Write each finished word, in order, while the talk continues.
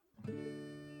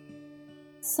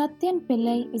Satyan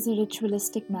Pillai is a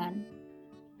ritualistic man.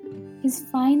 His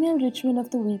final ritual of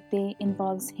the weekday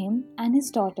involves him and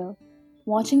his daughter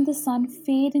watching the sun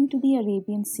fade into the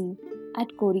Arabian Sea at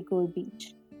Kozhikode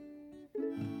beach.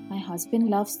 My husband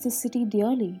loves this city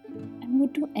dearly and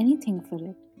would do anything for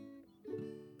it.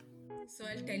 So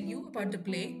I'll tell you about the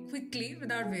play quickly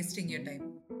without wasting your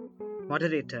time.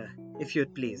 Moderator, if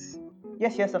you'd please.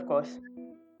 Yes, yes, of course.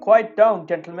 Quiet down,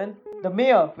 gentlemen. The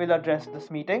mayor will address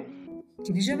this meeting.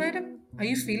 Kirija madam, are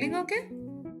you feeling okay?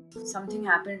 Something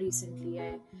happened recently.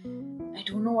 I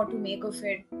don't know what to make of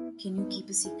it. Can you keep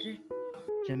a secret?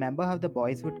 Remember how the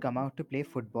boys would come out to play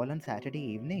football on Saturday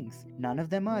evenings? None of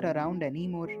them are around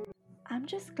anymore. I'm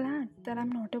just glad that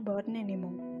I'm not a burden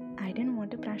anymore. I didn't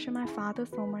want to pressure my father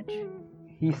so much.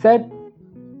 He said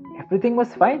everything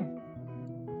was fine.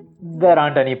 There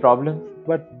aren't any problems,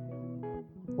 but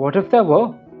what if there were?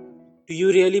 Do you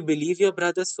really believe your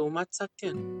brother so much,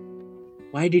 Satyan?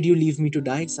 Why did you leave me to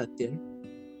die, Satyan?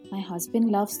 My husband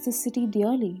loves this city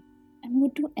dearly and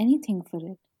would do anything for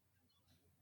it.